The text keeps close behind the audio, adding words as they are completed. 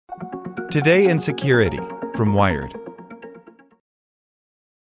Today in Security from Wired.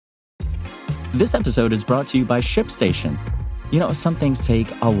 This episode is brought to you by ShipStation. You know, some things take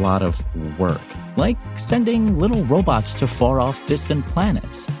a lot of work, like sending little robots to far-off distant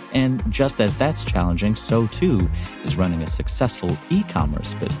planets. And just as that's challenging, so too is running a successful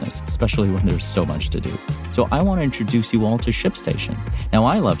e-commerce business, especially when there's so much to do. So I want to introduce you all to ShipStation. Now,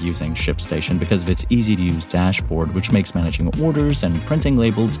 I love using ShipStation because of its easy-to-use dashboard, which makes managing orders and printing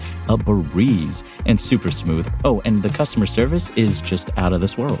labels a breeze and super smooth. Oh, and the customer service is just out of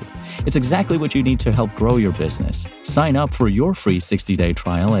this world. It's exactly what you need to help grow your business. Sign up for your free 60-day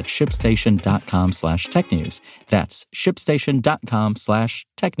trial at shipstation.com/technews. That's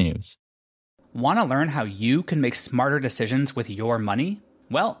shipstation.com/technews. Want to learn how you can make smarter decisions with your money?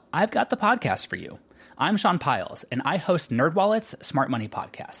 Well, I've got the podcast for you. I'm Sean Piles, and I host NerdWallet's Smart Money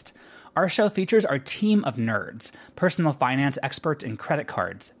Podcast. Our show features our team of nerds, personal finance experts in credit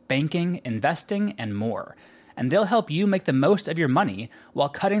cards, banking, investing, and more. And they'll help you make the most of your money while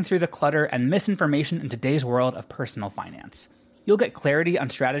cutting through the clutter and misinformation in today's world of personal finance. You'll get clarity on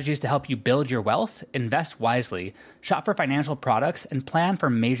strategies to help you build your wealth, invest wisely, shop for financial products, and plan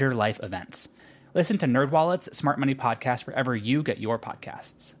for major life events. Listen to NerdWallet's Smart Money Podcast wherever you get your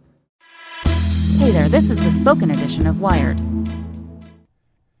podcasts. Hey there, this is the spoken edition of Wired.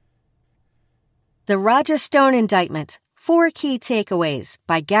 The Roger Stone Indictment, 4 Key Takeaways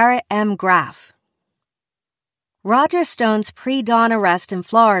by Garrett M. Graff. Roger Stone's pre-dawn arrest in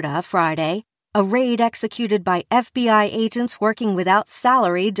Florida Friday, a raid executed by FBI agents working without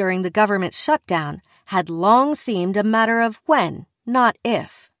salary during the government shutdown, had long seemed a matter of when, not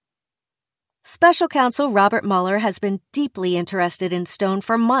if. Special counsel Robert Mueller has been deeply interested in Stone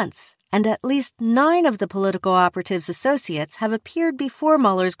for months, and at least 9 of the political operative's associates have appeared before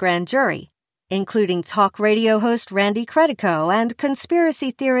Mueller's grand jury, including talk radio host Randy Credico and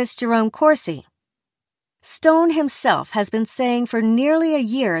conspiracy theorist Jerome Corsi. Stone himself has been saying for nearly a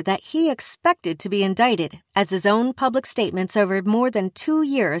year that he expected to be indicted, as his own public statements over more than 2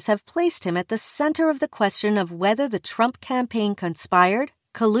 years have placed him at the center of the question of whether the Trump campaign conspired,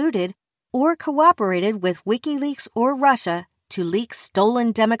 colluded, or cooperated with WikiLeaks or Russia to leak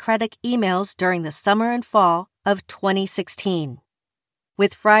stolen Democratic emails during the summer and fall of 2016.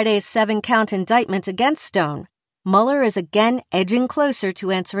 With Friday's 7-count indictment against Stone, Mueller is again edging closer to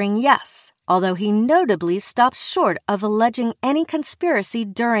answering yes, although he notably stops short of alleging any conspiracy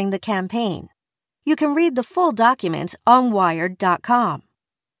during the campaign. You can read the full document on Wired.com.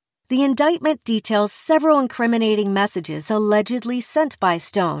 The indictment details several incriminating messages allegedly sent by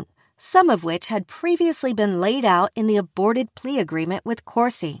Stone, some of which had previously been laid out in the aborted plea agreement with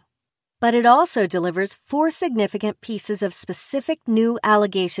Corsi. But it also delivers 4 significant pieces of specific new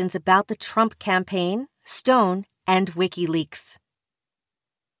allegations about the Trump campaign, Stone, and WikiLeaks.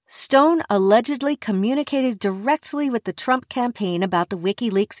 Stone allegedly communicated directly with the Trump campaign about the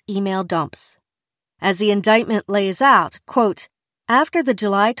WikiLeaks email dumps. As the indictment lays out, quote, after the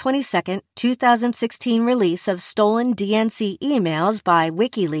July 22, 2016 release of stolen DNC emails by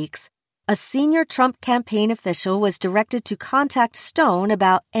WikiLeaks, a senior Trump campaign official was directed to contact Stone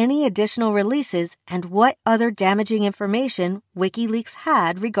about any additional releases and what other damaging information WikiLeaks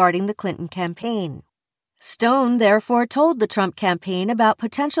had regarding the Clinton campaign. Stone therefore told the Trump campaign about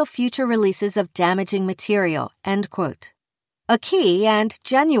potential future releases of damaging material, end quote. A key and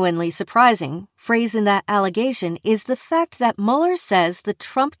genuinely surprising phrase in that allegation is the fact that Mueller says the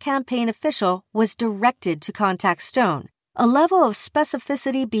Trump campaign official was directed to contact Stone, a level of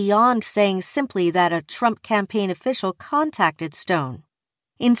specificity beyond saying simply that a Trump campaign official contacted Stone.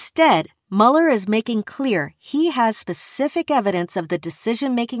 Instead, Mueller is making clear he has specific evidence of the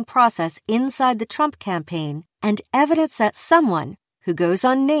decision-making process inside the Trump campaign and evidence that someone, who goes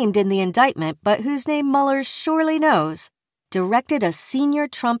unnamed in the indictment but whose name Mueller surely knows, directed a senior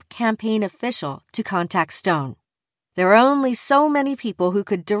Trump campaign official to contact Stone. There are only so many people who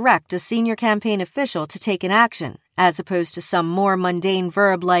could direct a senior campaign official to take an action, as opposed to some more mundane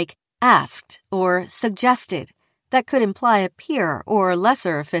verb like asked or suggested that could imply a peer or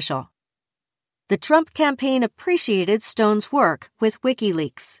lesser official. The Trump campaign appreciated Stone's work with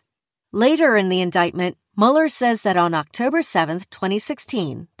WikiLeaks. Later in the indictment, Mueller says that on October 7,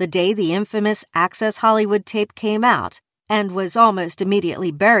 2016, the day the infamous Access Hollywood tape came out, and was almost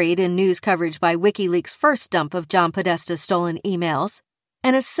immediately buried in news coverage by WikiLeaks' first dump of John Podesta's stolen emails,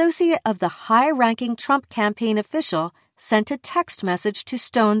 an associate of the high-ranking Trump campaign official sent a text message to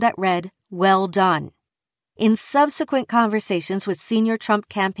Stone that read, "Well done." In subsequent conversations with senior Trump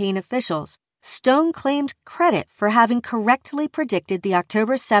campaign officials, Stone claimed credit for having correctly predicted the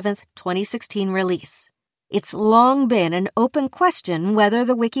October 7, 2016 release. It's long been an open question whether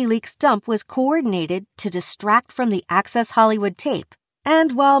the WikiLeaks dump was coordinated to distract from the Access Hollywood tape.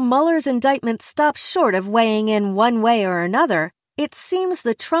 And while Mueller's indictment stops short of weighing in one way or another, it seems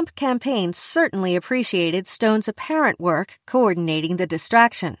the Trump campaign certainly appreciated Stone's apparent work coordinating the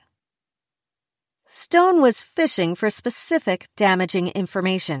distraction. Stone was fishing for specific damaging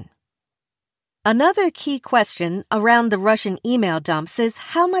information. Another key question around the Russian email dumps is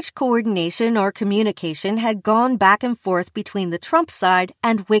how much coordination or communication had gone back and forth between the Trump side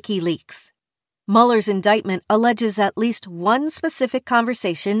and WikiLeaks. Mueller's indictment alleges at least one specific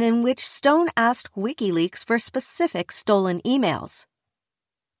conversation in which Stone asked WikiLeaks for specific stolen emails.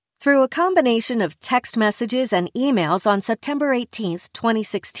 Through a combination of text messages and emails on September 18,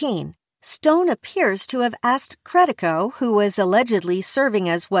 2016, Stone appears to have asked Credico, who was allegedly serving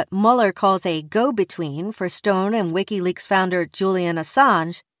as what Mueller calls a go-between for Stone and WikiLeaks founder Julian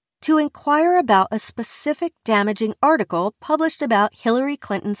Assange, to inquire about a specific damaging article published about Hillary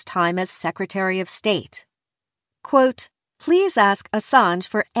Clinton's time as Secretary of State. Quote, "Please ask Assange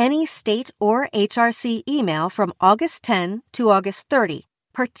for any state or HRC email from August 10 to August 30,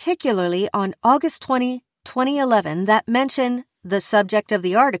 particularly on August 20, 2011 that mention the subject of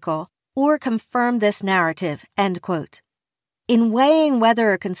the article or confirm this narrative," end quote. In weighing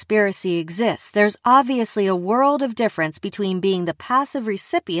whether a conspiracy exists, there's obviously a world of difference between being the passive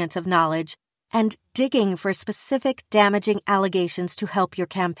recipient of knowledge and digging for specific damaging allegations to help your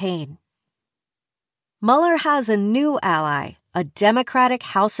campaign. Mueller has a new ally, a Democratic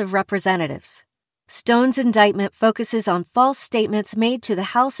House of Representatives. Stone's indictment focuses on false statements made to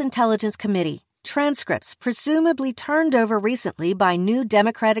the House Intelligence Committee, transcripts presumably turned over recently by new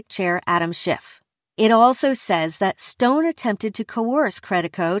Democratic Chair Adam Schiff. It also says that Stone attempted to coerce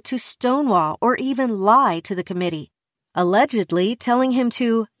Credico to stonewall or even lie to the committee, allegedly telling him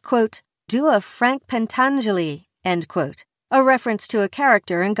to, quote, "do a Frank Pentangeli," end quote, a reference to a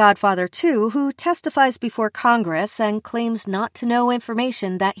character in Godfather 2 who testifies before Congress and claims not to know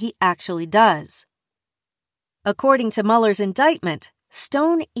information that he actually does. According to Mueller's indictment,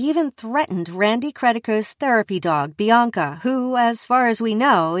 Stone even threatened Randy Credico's therapy dog, Bianca, who, as far as we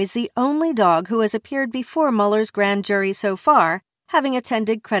know, is the only dog who has appeared before Mueller's grand jury so far, having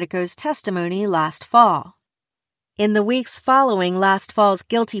attended Credico's testimony last fall. In the weeks following last fall's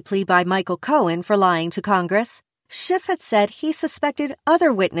guilty plea by Michael Cohen for lying to Congress, Schiff had said he suspected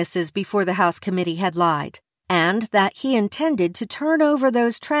other witnesses before the House committee had lied, and that he intended to turn over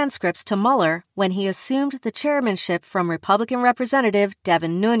those transcripts to Mueller when he assumed the chairmanship from Republican Representative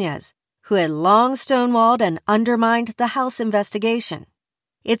Devin Nunes, who had long stonewalled and undermined the House investigation.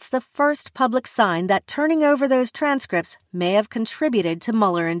 It's the first public sign that turning over those transcripts may have contributed to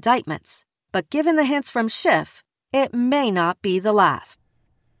Mueller indictments, but given the hints from Schiff, it may not be the last.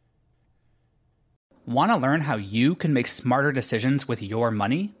 Want to learn how you can make smarter decisions with your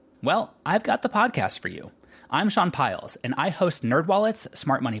money? Well, I've got the podcast for you. I'm Sean Piles, and I host NerdWallet's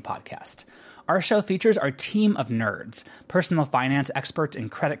Smart Money Podcast. Our show features our team of nerds, personal finance experts in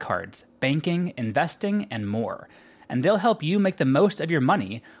credit cards, banking, investing, and more. And they'll help you make the most of your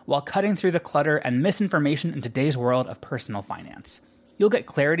money while cutting through the clutter and misinformation in today's world of personal finance. You'll get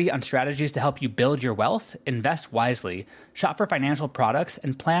clarity on strategies to help you build your wealth, invest wisely, shop for financial products,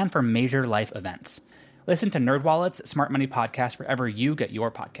 and plan for major life events. Listen to NerdWallet's Smart Money Podcast wherever you get your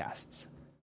podcasts.